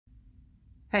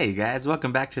Hey guys,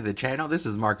 welcome back to the channel. This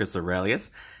is Marcus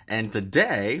Aurelius, and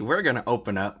today we're gonna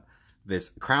open up this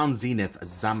Crown Zenith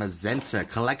Zamazenta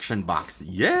collection box.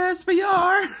 Yes, we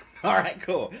are! Alright,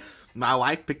 cool. My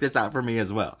wife picked this out for me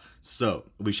as well. So,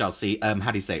 we shall see.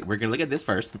 How do you say it? We're gonna look at this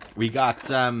first. We got,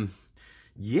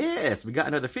 yes, we got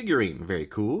another figurine. Very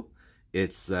cool.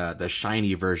 It's the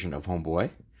shiny version of Homeboy.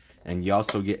 And you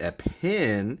also get a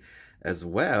pin as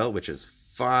well, which is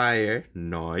fire.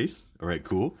 Nice. Alright,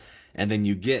 cool. And then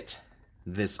you get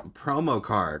this promo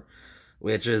card,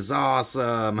 which is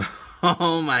awesome.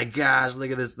 Oh my gosh,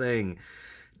 look at this thing.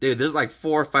 Dude, there's like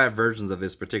 4 or 5 versions of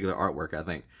this particular artwork, I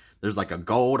think. There's like a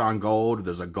gold on gold.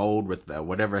 There's a gold with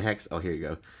whatever hex. Oh, here you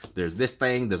go. There's this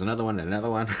thing. There's another one and another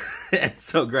one. It's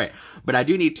so great. But I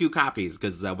do need 2 copies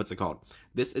because, what's it called?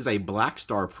 This is a Black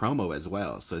Star promo as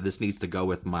well. So this needs to go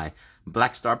with my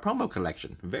Black Star promo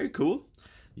collection. Very cool.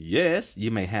 Yes, you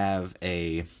may have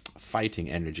a fighting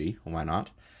energy. Why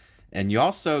not? And you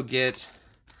also get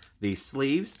the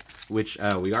sleeves, which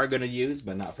we are going to use,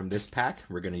 but not from this pack.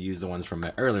 We're going to use the ones from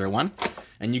the earlier one.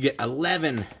 And you get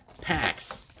 11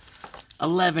 packs.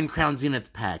 11 Crown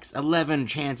Zenith packs. 11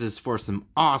 chances for some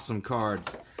awesome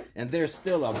cards. And there's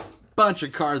still a bunch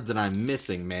of cards that I'm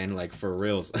missing, man. Like, for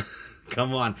reals.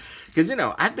 Come on. Because, you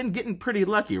know, I've been getting pretty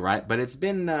lucky, right? But it's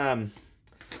been a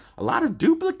lot of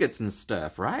duplicates and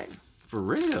stuff, right? For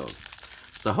reals.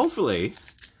 So hopefully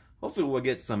we'll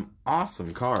get some awesome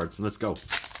cards. Let's go.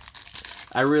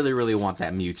 I really, really want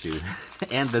that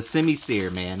Mewtwo. And the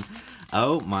Semi-Seer, man.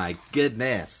 Oh my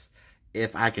goodness.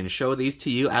 If I can show these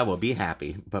to you, I will be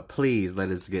happy. But please, let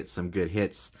us get some good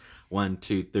hits. 1,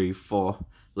 2, 3, 4.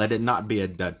 Let it not be a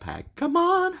dud pack. Come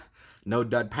on. No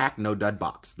dud pack, no dud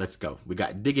box. Let's go. We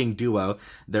got Digging Duo.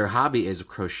 Their hobby is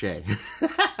crochet.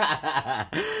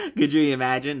 Could you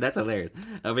imagine? That's hilarious.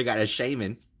 We got a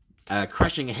Shaman.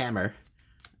 Crushing Hammer,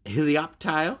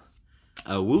 Helioptile,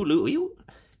 a Wooloo,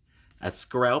 a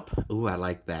Skrelp. Ooh, I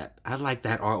like that. I like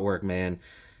that artwork, man.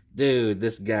 Dude,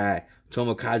 this guy,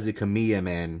 Tomokazu Kamiya,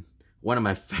 man. One of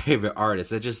my favorite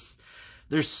artists.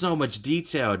 There's so much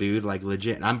detail, dude. Like,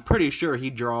 legit. I'm pretty sure he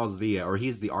draws or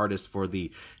he's the artist for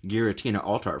the Giratina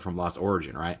alt art from Lost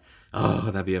Origin, right? Oh,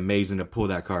 that'd be amazing to pull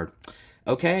that card.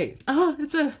 Okay. Oh,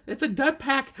 it's a dud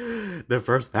pack. The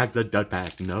first pack's a dud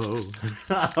pack. No.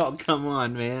 Oh, come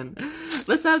on, man.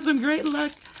 Let's have some great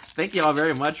luck. Thank you all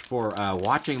very much for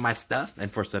watching my stuff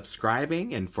and for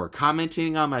subscribing and for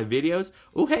commenting on my videos.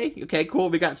 Oh, hey. Okay,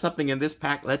 cool. We got something in this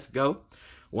pack. Let's go.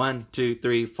 1, 2,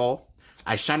 3, 4.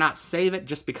 I shall not save it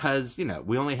just because, you know,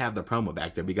 we only have the promo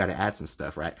back there. We got to add some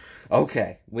stuff, right?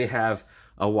 Okay. We have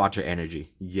a Water Energy.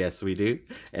 Yes, we do.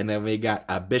 And then we got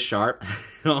a Bisharp.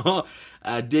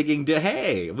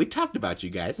 Hey, we talked about you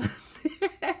guys.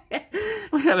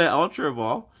 We have an Ultra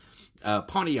Ball.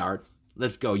 Pawniard.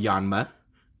 Let's go, Yanma.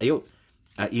 Ayo.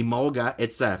 Emolga.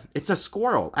 It's a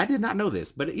squirrel. I did not know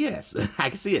this, but yes, I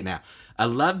can see it now. A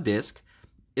Love Disc.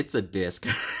 It's a disc.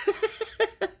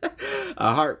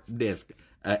 A Heart Disc.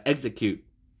 Execute.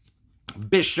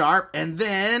 Bisharp. And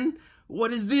then,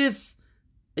 what is this?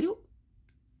 Ayo.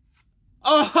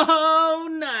 Oh,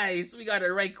 nice. We got a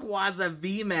Rayquaza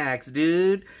VMAX,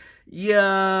 dude.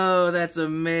 Yo, that's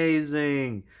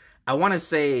amazing. I want to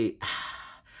say,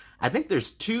 I think there's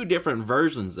 2 different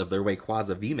versions of the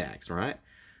Rayquaza VMAX, right?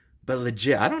 But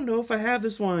legit, I don't know if I have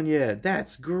this one yet.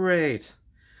 That's great.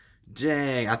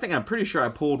 Dang, I'm pretty sure I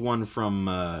pulled one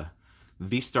from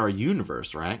V-Star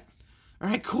Universe, right? All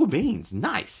right, cool beans.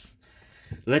 Nice.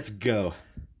 Let's go.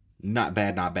 Not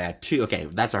bad, not bad. 2, okay,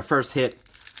 that's our first hit.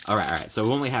 All right. So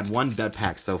we only had 1 dud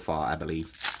pack so far, I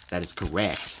believe. That is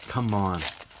correct. Come on.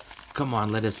 Come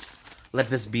on, let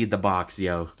this be the box,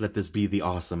 yo. Let this be the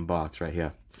awesome box right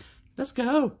here. Let's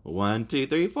go. 1, 2,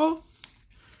 3, 4.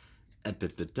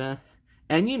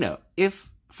 And you know, if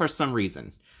for some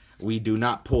reason we do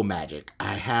not pull magic,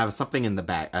 I have something in the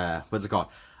back. What's it called?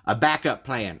 A backup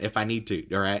plan if I need to,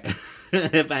 all right?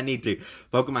 If I need to.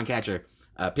 Pokemon Catcher,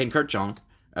 Pincurchon,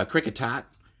 Kricketot,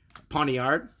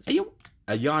 Pawniard, ayo.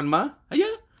 A Yanma,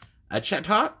 a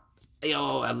Chatot,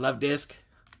 a Love Disc,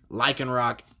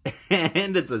 Lycanroc,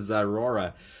 and it's a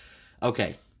Zorora.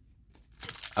 Okay,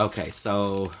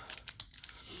 so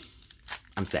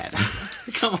I'm sad.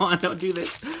 Come on, don't do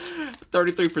this.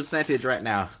 33% right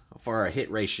now for our hit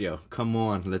ratio. Come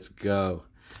on, let's go.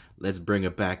 Let's bring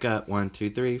it back up. 1,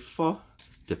 2, 3, 4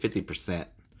 to 50%.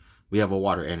 We have a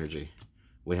Water Energy.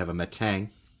 We have a Metang,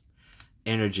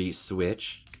 Energy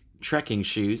Switch. Trekking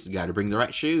shoes. You got to bring the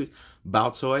right shoes.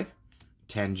 Baltoy,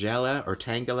 Tangela or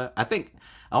Tangela.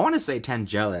 I want to say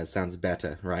Tangela. It sounds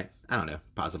better, right? I don't know.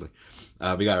 Possibly.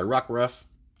 We got a Rockruff,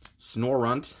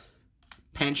 Snorunt,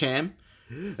 Pancham,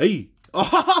 hey,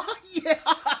 Oh, yeah.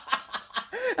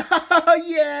 Oh,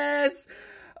 yes.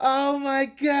 Oh, my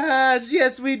gosh.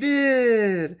 Yes, we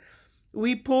did.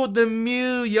 We pulled the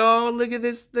Mew, y'all. Look at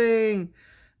this thing.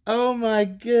 Oh, my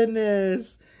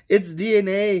goodness. Its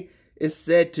DNA is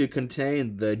said to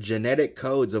contain the genetic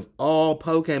codes of all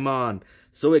Pokemon,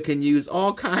 so it can use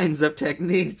all kinds of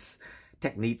techniques.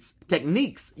 Techniques.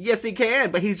 Yes, he can,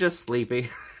 but he's just sleepy.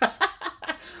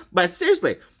 But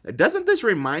seriously, doesn't this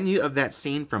remind you of that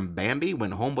scene from Bambi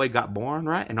when Homeboy got born,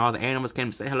 right? And all the animals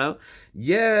came to say hello?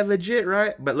 Yeah, legit,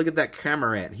 right? But look at that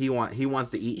Camarant. He wants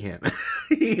to eat him.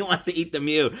 He wants to eat the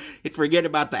Mew. He'd forget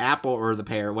about the apple or the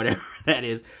pear, whatever that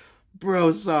is.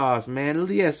 Bro sauce, man.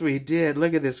 Yes, we did.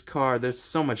 Look at this card. There's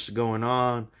so much going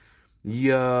on.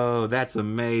 Yo, that's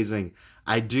amazing.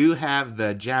 I do have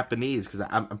the Japanese, because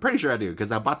I'm pretty sure I do,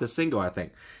 because I bought the single, I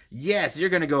think. Yes,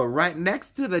 you're going to go right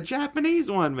next to the Japanese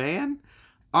one, man.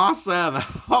 Awesome.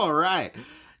 All right.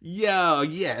 Yo,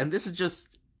 yeah, and this is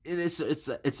just,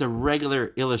 it's a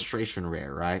regular illustration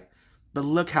rare, right? But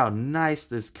look how nice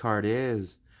this card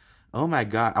is. Oh my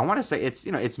god. I want to say it's,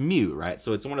 it's Mew, right?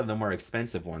 So it's one of the more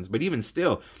expensive ones. But even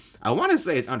still, I want to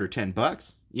say it's under 10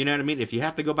 bucks. You know what I mean? If you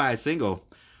have to go buy a single,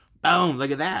 boom,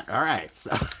 look at that. All right.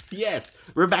 So, yes,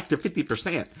 we're back to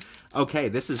 50%. Okay,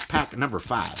 this is pack number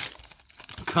 5.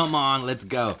 Come on, let's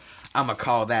go. I'm going to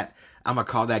call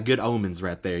that good omens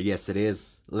right there. Yes, it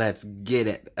is. Let's get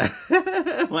it.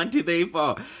 1, 2, 3,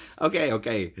 4.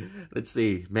 Okay. Let's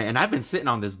see. Man, and I've been sitting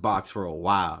on this box for a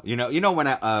while. You know when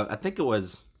I think it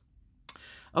was,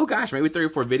 oh gosh, maybe 3 or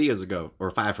 4 videos ago, or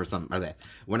 5 or something like that.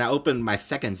 When I opened my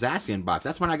second Zacian box,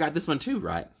 that's when I got this one too,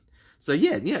 right? So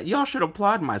yeah, y'all should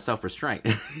applaud my self-restraint.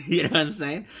 You know what I'm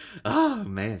saying? Oh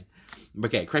man.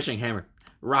 Okay, Crushing Hammer,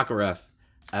 Rockruff,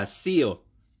 Seal,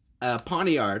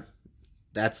 Pawniard.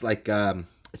 That's like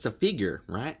it's a figure,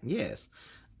 right? Yes.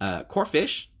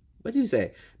 Corfish. What do you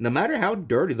say? No matter how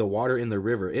dirty the water in the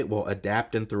river, it will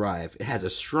adapt and thrive. It has a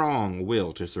strong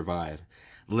will to survive.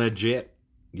 Legit.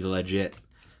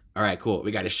 All right, cool.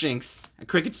 We got a Shinx, a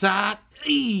Cricket Sod,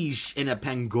 eesh, and a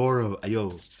Pangoro.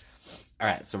 Ayo. All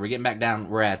right, so we're getting back down.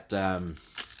 We're at, oh,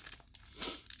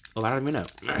 I don't even know.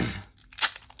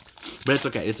 But it's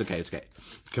okay.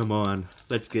 Come on,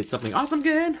 let's get something awesome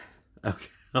again. Okay,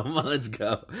 come on, let's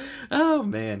go. Oh,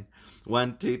 man.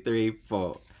 1, 2, 3,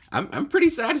 4. I'm pretty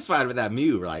satisfied with that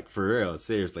Mew, like, for real.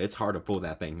 Seriously, it's hard to pull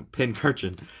that thing.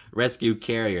 Pincurchin, Rescue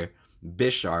Carrier,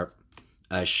 Bisharp,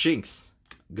 Shinx,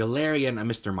 Galarian,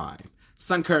 Mr. Mime,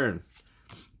 Sunkern,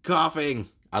 Coughing.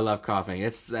 I love Coughing.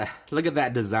 It's, look at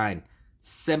that design.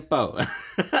 Simpo.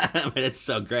 I mean, it's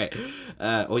so great.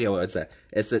 Oh yeah, what's that?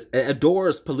 It says, it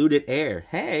adores polluted air.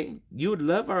 Hey, you would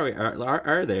love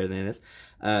our there than this.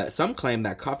 Some claim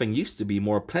that Coughing used to be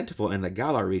more plentiful in the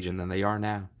Galar region than they are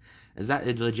now. Is that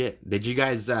legit? Did you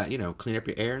guys, clean up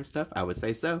your air and stuff? I would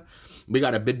say so. We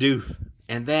got a Bidoof.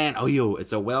 And then, oh yo,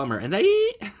 it's a Welmer. And then,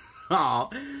 oh,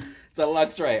 it's a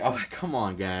Luxray. Oh, come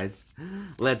on, guys.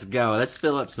 Let's go. Let's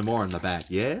fill up some more in the back.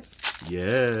 Yes?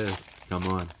 Yes. Come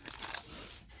on.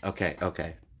 Okay.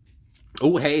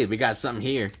 Oh, hey, we got something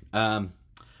here.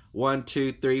 1,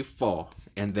 2, 3, 4.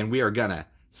 And then we are gonna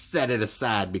set it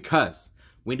aside because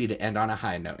we need to end on a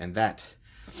high note. And that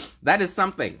is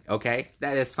something, okay?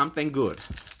 That is something good.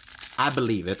 I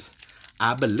believe it.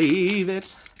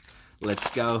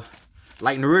 Let's go.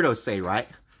 Like Naruto say, right?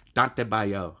 Dante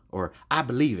Bayo. Or I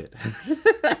believe it.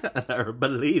 Or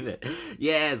believe it.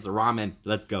 Yes, ramen.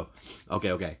 Let's go.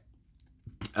 Okay.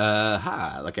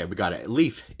 Okay, we got a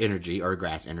Leaf Energy or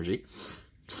Grass Energy.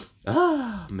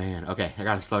 Oh, man. Okay, I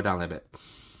gotta slow down a little bit.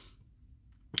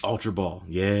 Ultra Ball.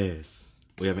 Yes.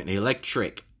 We have an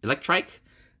Electric.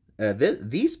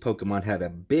 These Pokemon have a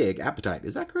big appetite.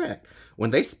 Is that correct?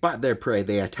 When they spot their prey,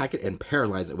 they attack it and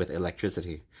paralyze it with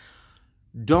electricity.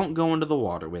 Don't go into the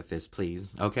water with this,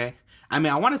 please. Okay? I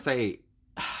mean, I want to say,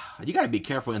 you got to be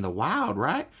careful in the wild,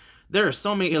 right? There are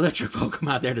so many electric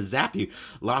Pokemon out there to zap you.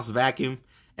 Lost Vacuum.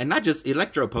 And not just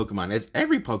electro Pokemon. It's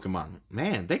every Pokemon.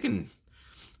 Man, they can...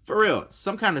 For real,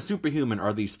 some kind of superhuman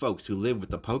are these folks who live with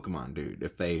the Pokemon, dude.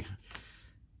 If they...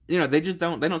 they just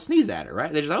don't sneeze at it,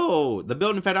 right? They just, oh, the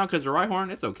building fell down because of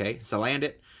Rhyhorn. It's okay. Saland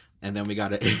it. And then we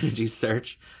got an Energy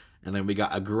Search. And then we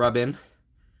got a Grubbin.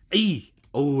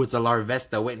 Oh, it's a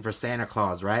Larvesta waiting for Santa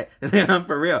Claus, right?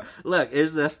 For real. Look,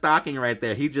 there's a stocking right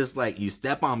there. He just like, you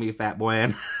step on me, fat boy.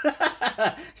 And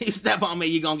you step on me,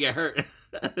 you gonna get hurt.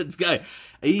 It's good.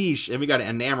 Eesh. And we got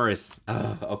an Enamorous.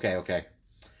 Oh, okay.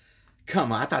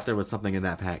 Come on, I thought there was something in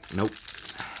that pack. Nope.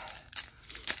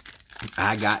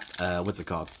 I got, what's it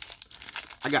called?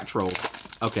 I got Troll.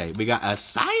 Okay, we got a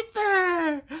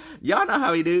Scyther. Y'all know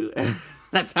how we do.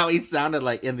 That's how he sounded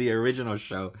like in the original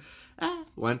show.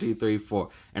 1, 2, 3, 4.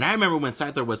 And I remember when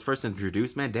Scyther was first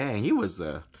introduced, man, dang, he was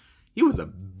a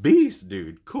beast,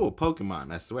 dude. Cool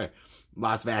Pokemon, I swear.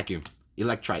 Lost Vacuum,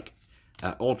 Electrike,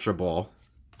 Ultra Ball,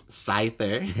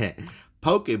 Scyther,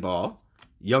 Pokeball,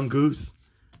 Young Goose,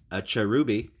 a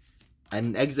Cherubi,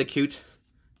 an Execute,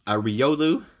 a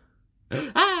Riolu.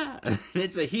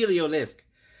 It's a Heliolisk.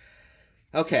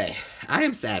 Okay, I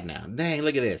am sad now. Dang,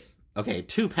 look at this. Okay,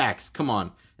 2 packs, come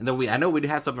on. And then I know we'd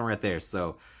have something right there,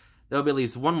 so there'll be at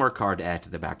least one more card to add to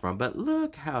the background. But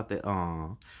look how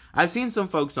I've seen some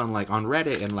folks on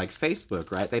Reddit and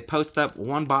Facebook, right? They post up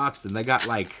one box and they got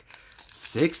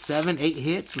 6, 7, 8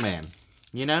 hits, man.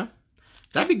 You know?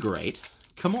 That'd be great.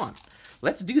 Come on.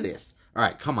 Let's do this. All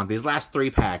right, come on. These last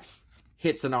 3 packs,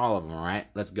 hits in all of them, all right?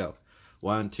 Let's go.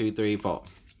 1, 2, 3, 4.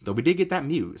 So we did get that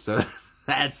Mew, so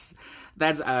that's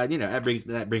you know, that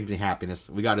brings me happiness.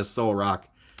 We got a Solrock,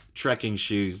 Trekking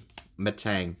Shoes,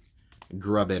 Metang,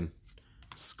 Grubbin,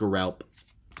 Skrelp,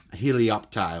 a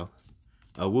Helioptile,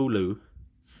 a Wooloo,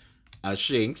 a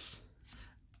Shinx.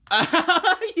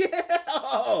 Yeah!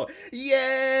 Oh,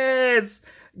 yes!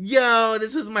 Yo,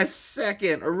 this is my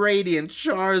second Radiant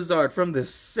Charizard from the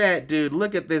set, dude.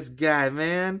 Look at this guy,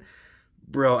 man.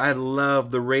 Bro, I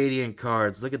love the Radiant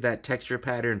cards. Look at that texture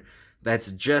pattern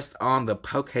that's just on the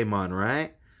Pokemon,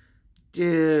 right?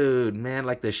 Dude, man,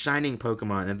 like the Shining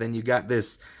Pokemon. And then you got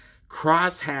this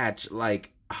crosshatch,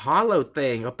 hollow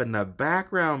thing up in the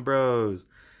background, bros.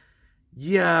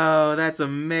 Yo, that's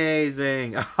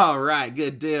amazing. All right,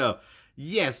 good deal.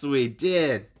 Yes, we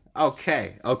did.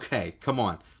 Okay, come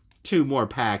on. 2 more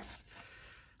packs.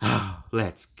 Oh,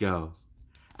 let's go.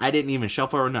 I didn't even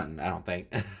shuffle or nothing, I don't think.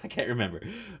 I can't remember.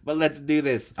 But let's do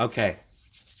this. Okay.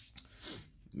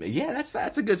 Yeah,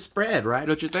 that's a good spread, right?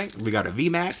 Don't you think? We got a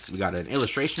VMAX, we got an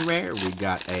illustration rare, we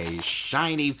got a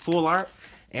shiny full art,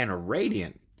 and a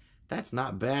Radiant. That's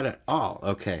not bad at all.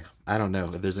 Okay, I don't know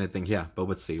if there's anything here, but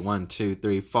let's see. 1, 2,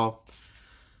 3, 4.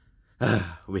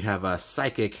 We have a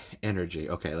Psychic Energy.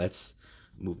 Okay, let's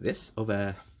move this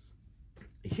over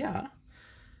here.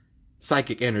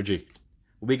 Psychic Energy.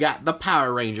 We got the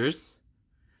Power Rangers.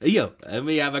 Yo, and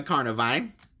we have a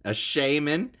Carnivine, a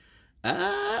Shaman,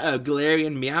 a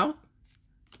Galarian Meowth,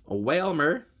 a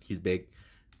Wailmer, he's big,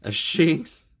 a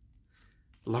Shinx,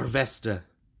 Larvesta,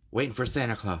 waiting for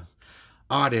Santa Claus,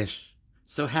 Oddish,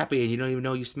 so happy and you don't even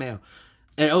know you smell.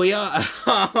 And oh yeah,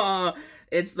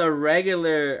 it's the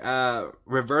regular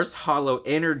reverse hollow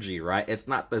energy, right? It's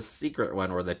not the secret one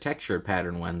or the textured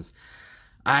pattern ones.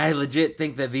 I legit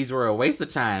think that these were a waste of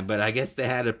time, but I guess they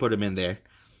had to put them in there.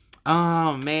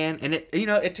 Oh man, and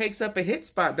it takes up a hit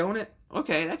spot, don't it?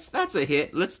 Okay, that's a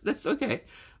hit. That's okay.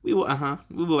 We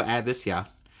will add this here.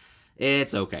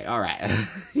 It's okay. All right.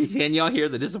 Can y'all hear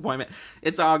the disappointment?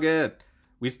 It's all good.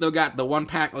 We still got the 1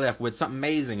 pack left with something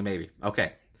amazing, maybe.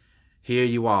 Okay. Here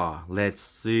you are. Let's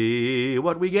see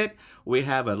what we get. We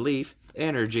have a Leaf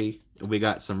Energy. We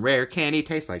got some rare candy,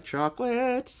 tastes like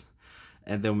chocolate.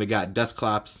 And then we got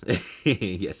Dusclops.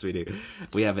 Yes, we do.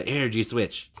 We have an Energy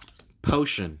Switch,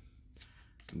 Potion,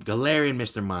 Galarian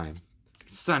Mr. Mime,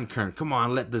 Sunkern. Come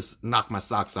on, let this knock my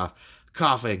socks off.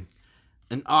 Coughing,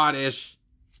 an Oddish,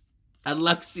 a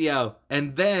Luxio,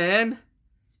 and then...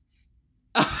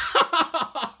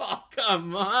 Oh,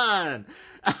 come on.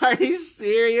 Are you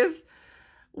serious?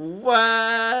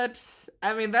 What?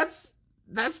 I mean, that's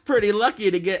pretty lucky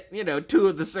to get, 2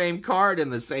 of the same card in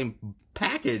the same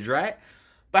package, right?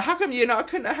 But how come, it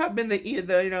couldn't have been the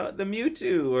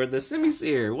Mewtwo or the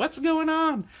Simisear? What's going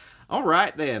on? All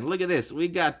right, then. Look at this. We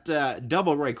got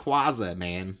double Rayquaza,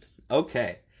 man.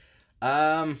 Okay.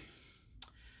 I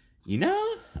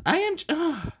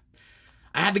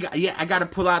got to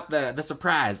pull out the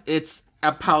surprise. It's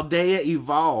a Paldea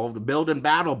Evolved Build and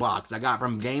Battle box I got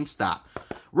from GameStop.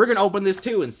 We're going to open this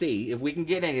too and see if we can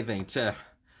get anything to...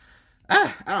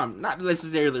 not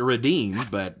necessarily redeemed,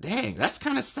 but dang, that's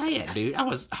kind of sad, dude. I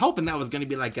was hoping that was going to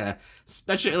be like a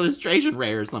special illustration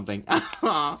rare or something.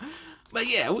 But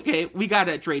yeah, okay, we got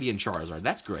a Radiant Charizard.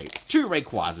 That's great. 2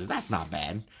 Rayquazas. That's not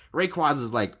bad. Rayquaza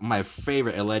is like my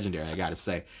favorite legendary, I gotta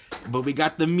say. But we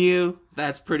got the Mew.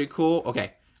 That's pretty cool.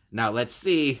 Okay, now let's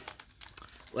see.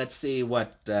 Let's see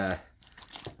what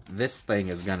this thing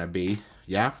is gonna be.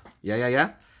 Yeah.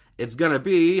 It's gonna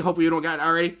be. Hopefully you don't got it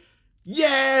already.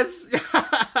 Yes!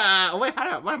 Wait,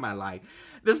 what am I like?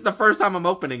 This is the first time I'm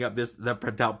opening up the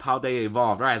Paldea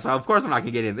Evolved. All right, so of course I'm not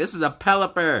gonna get in. This is a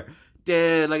Pelipper.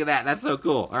 Dude, look at that. That's so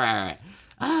cool. All right.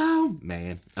 Oh,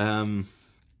 man.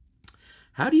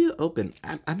 How do you open?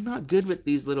 I'm not good with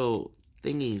these little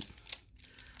thingies.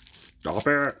 Stop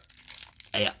it.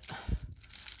 Yeah.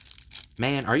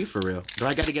 Man, are you for real? Do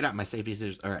I got to get out my safety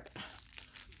scissors? All right.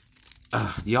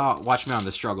 Y'all, watch me on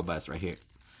the struggle bus right here.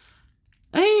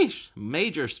 Hey,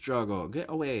 major struggle. Get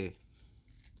away.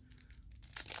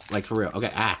 Like, for real. Okay,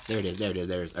 there it is, there it is,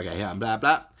 there it is. Okay, yeah, blah,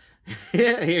 blah.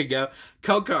 Here you go.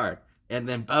 Code card. And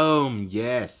then, boom,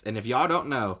 yes. And if y'all don't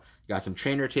know, got some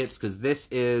trainer tips, because this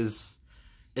is,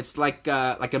 it's like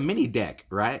a mini deck,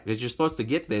 right? Because you're supposed to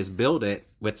get this, build it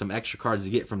with some extra cards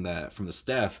you get from the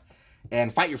stuff,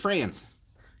 and fight your friends.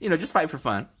 You know, just fight for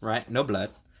fun, right? No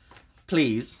blood.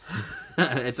 Please.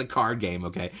 It's a card game,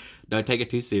 okay? Don't take it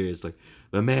too seriously.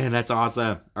 But man, that's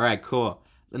awesome. All right, cool.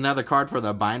 Another card for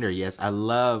the binder. Yes, I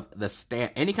love the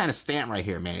stamp. Any kind of stamp right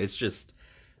here, man. It's just,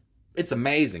 it's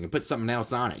amazing. Put something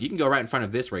else on it. You can go right in front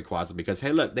of this Rayquaza because,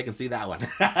 hey, look, they can see that one.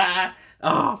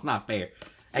 Oh, it's not fair.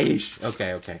 Aish.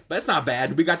 Okay, okay. But it's not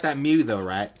bad. We got that Mew, though,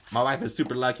 right? My wife is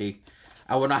super lucky.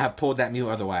 I would not have pulled that Mew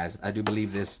otherwise. I do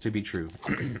believe this to be true.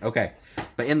 Okay.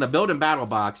 But in the Build and Battle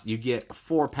box, you get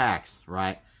 4 packs,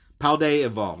 right? Paldea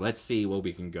Evolve. Let's see where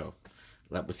we can go.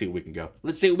 Let's see what we can go.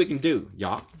 Let's see what we can do,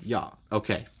 y'all. Y'all.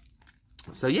 Okay.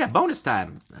 So, yeah, bonus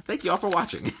time. Thank y'all for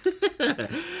watching.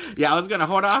 Yeah, I was going to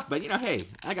hold off, but, you know, hey,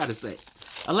 I got to say,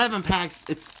 11 packs,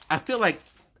 I feel like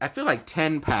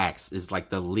 10 packs is like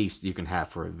the least you can have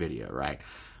for a video, right?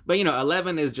 But, you know,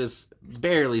 11 is just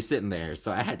barely sitting there.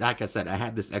 So, I had, like I said, I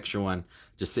had this extra one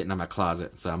just sitting in my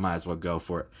closet, so I might as well go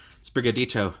for it.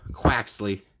 Sprigatito,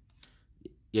 Quaxley.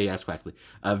 Yeah, it's Quaxley.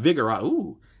 Vigoroth.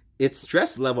 Ooh. Its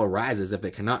stress level rises if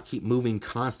it cannot keep moving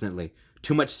constantly.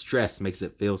 Too much stress makes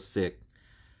it feel sick.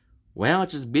 Well,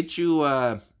 just bit you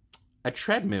a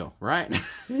treadmill, right?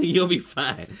 You'll be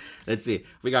fine. Let's see.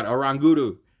 We got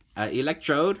Oranguru,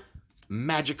 Electrode,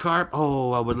 Magikarp.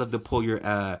 Oh, I would love to pull your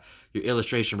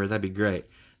illustration, but that'd be great.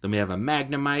 Then we have a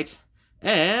Magnemite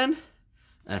and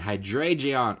a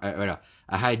Hydreigon.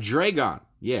 A Hydreigon.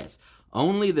 Yes.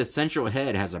 Only the central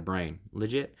head has a brain.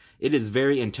 Legit. It is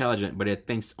very intelligent, but it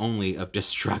thinks only of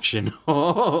destruction.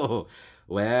 Oh,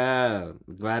 well.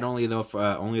 Glad only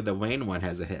the Wayne one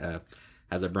has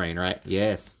a brain, right?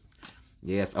 Yes.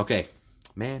 Yes. Okay.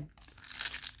 Man.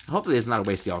 Hopefully it's not a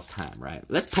waste of y'all's time, right?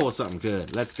 Let's pull something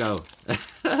good. Let's go.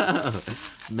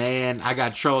 Man, I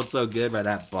got trolled so good by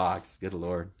that box. Good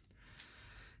Lord.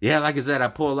 Yeah, like I said, I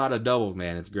pull a lot of doubles,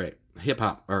 man. It's great. Hip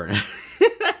hop.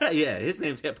 Yeah, his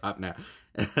name's Hip Hop now.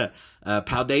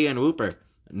 Paldea and Wooper.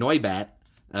 Noibat.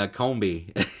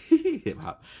 Combi. Hip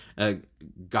Hop.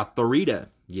 Gothorita.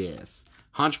 Yes.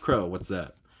 Honchkrow, what's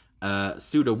up?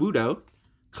 Sudowoodo.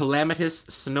 Calamitous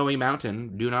Snowy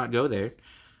Mountain. Do not go there.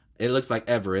 It looks like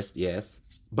Everest, yes.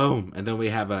 Boom. And then we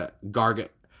have a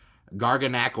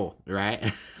Garganackle,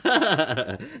 right?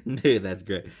 Dude, that's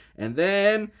great. And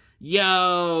then,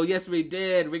 yo, yes we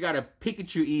did. We got a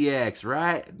Pikachu EX,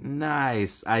 right?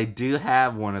 Nice. I do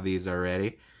have one of these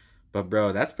already. But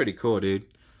bro, that's pretty cool, dude.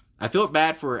 I feel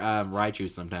bad for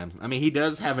Raichu sometimes. I mean, he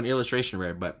does have an illustration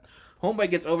rare, but Homeboy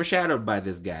gets overshadowed by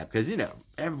this guy. Because, you know,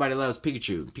 everybody loves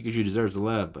Pikachu. Pikachu deserves the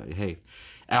love, but hey.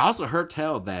 I also heard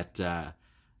tell that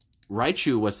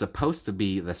Raichu was supposed to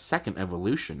be the second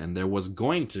evolution, and there was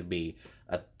going to be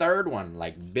a third one,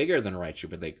 like, bigger than Raichu,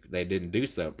 but they didn't do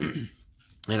so.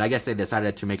 And I guess they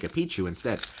decided to make a Pichu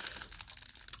instead.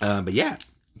 But yeah,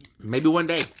 maybe one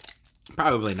day.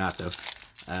 Probably not, though.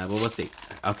 But we'll see.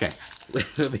 Okay.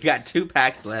 We got 2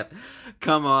 packs left.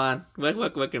 Come on.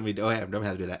 What can we do? Oh, I don't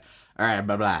have to do that. All right,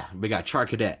 blah, blah. We got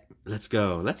Charcadet. Let's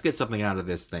go. Let's get something out of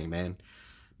this thing, man.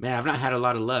 Man, I've not had a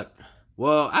lot of luck.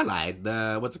 Well, I lied.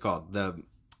 What's it called? The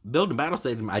Build and Battle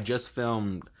Stadium I just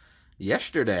filmed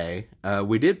yesterday.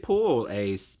 We did pull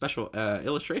a special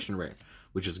illustration rare,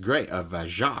 which is great, of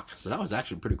Jacques. So that was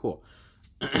actually pretty cool.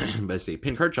 Let's see.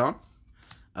 Pincurchon,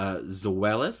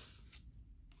 Zoelis,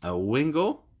 a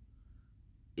Wingull,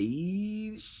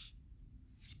 a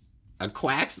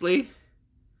Quaxley,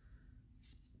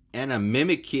 and a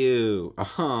Mimikyu.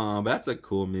 Oh, that's a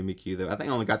cool Mimikyu, though. I think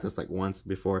I only got this like once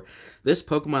before. This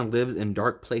Pokemon lives in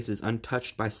dark places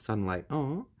untouched by sunlight.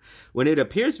 Oh. When it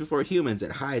appears before humans,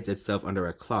 it hides itself under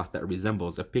a cloth that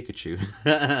resembles a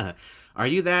Pikachu. Are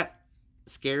you that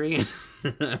scary?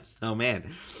 Oh,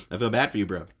 man. I feel bad for you,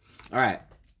 bro. All right.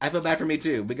 I feel bad for me,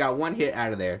 too. We got 1 hit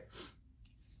out of there.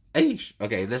 Eesh.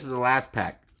 Okay, this is the last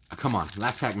pack. Oh, come on.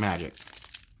 Last pack magic.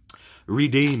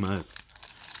 Redeem us.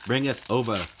 Bring us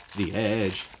over the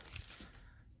edge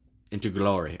into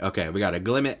glory. Okay, we got a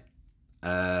Glimmet,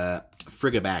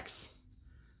 Frigibax,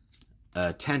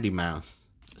 Tandymouse,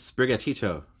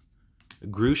 Sprigatito,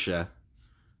 Grusha,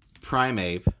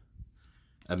 Primeape,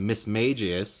 a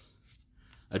Mismagius,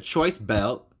 a Choice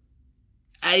Belt,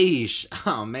 Aish,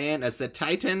 oh man, a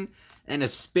Titan, and a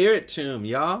Spirit Tomb,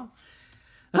 y'all.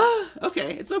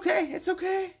 Okay, it's okay. It's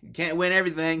okay. Can't win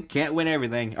everything. Can't win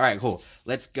everything. All right, cool.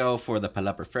 Let's go for the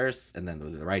Pelipper first, and then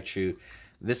the Raichu.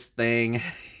 This thing,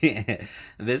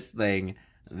 this thing,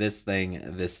 this thing,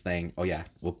 this thing. Oh yeah,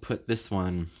 we'll put this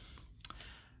one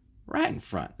right in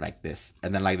front like this,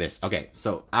 and then like this. Okay,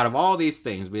 so out of all these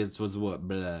things, this was what,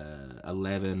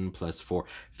 11 plus 4,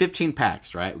 15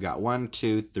 packs, right? We got 1,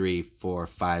 2, 3, 4,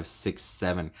 5, 6,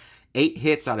 7, 8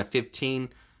 hits out of 15.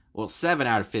 Well, 7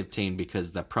 out of 15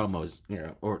 because the promos, you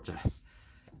know, or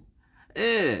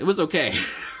it was okay.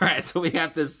 All right, so we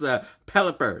have this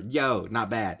Pelipper, yo, not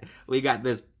bad. We got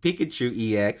this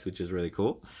Pikachu EX, which is really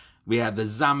cool. We have the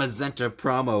Zamazenta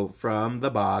promo from the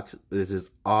box. This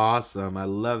is awesome. I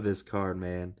love this card,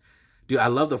 man. Dude, I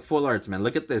love the full arts, man.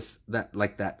 Look at this, that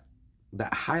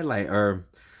highlight, or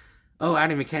oh, I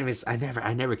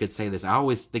never could say this. I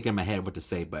always think in my head what to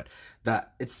say, but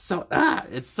it's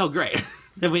so great.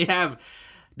 Then we have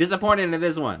disappointing in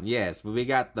this one, yes, but we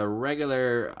got the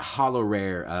regular holo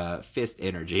rare fist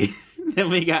energy. Then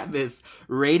we got this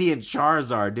Radiant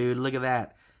Charizard, dude. Look at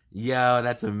that. Yo,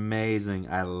 that's amazing.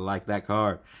 I like that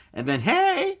card. And then,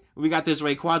 hey, we got this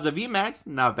Rayquaza VMAX,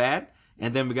 not bad.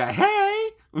 And then we got, hey,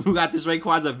 we got this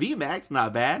Rayquaza VMAX,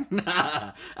 not bad.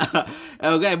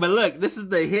 Okay, but look, this is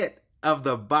the hit of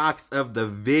the box of the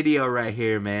video right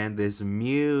here, man. This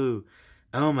Mew.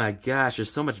 Oh my gosh, there's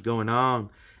so much going on.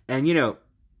 And you know,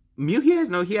 Mew, he has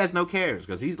no cares,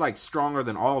 because he's like stronger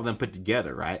than all of them put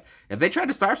together, right? If they try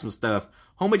to start some stuff,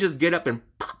 homie just get up and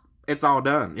pop, it's all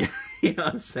done. You know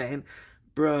what I'm saying?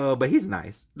 Bro, but he's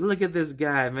nice. Look at this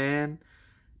guy, man.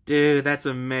 Dude, that's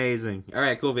amazing. All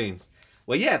right, cool beans.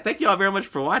 Well, yeah, thank you all very much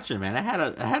for watching, man. I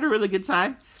had a really good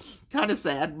time. Kind of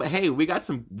sad, but hey, we got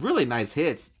some really nice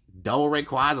hits. Double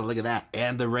Rayquaza, look at that.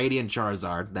 And the Radiant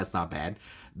Charizard, that's not bad.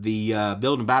 The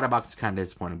build and battle box is kind of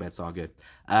disappointing, but it's all good.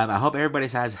 I hope everybody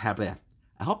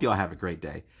I hope you all have a great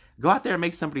day. Go out there and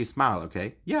make somebody smile,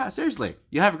 okay? Yeah, seriously.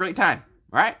 You have a great time.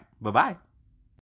 All right? Bye-bye.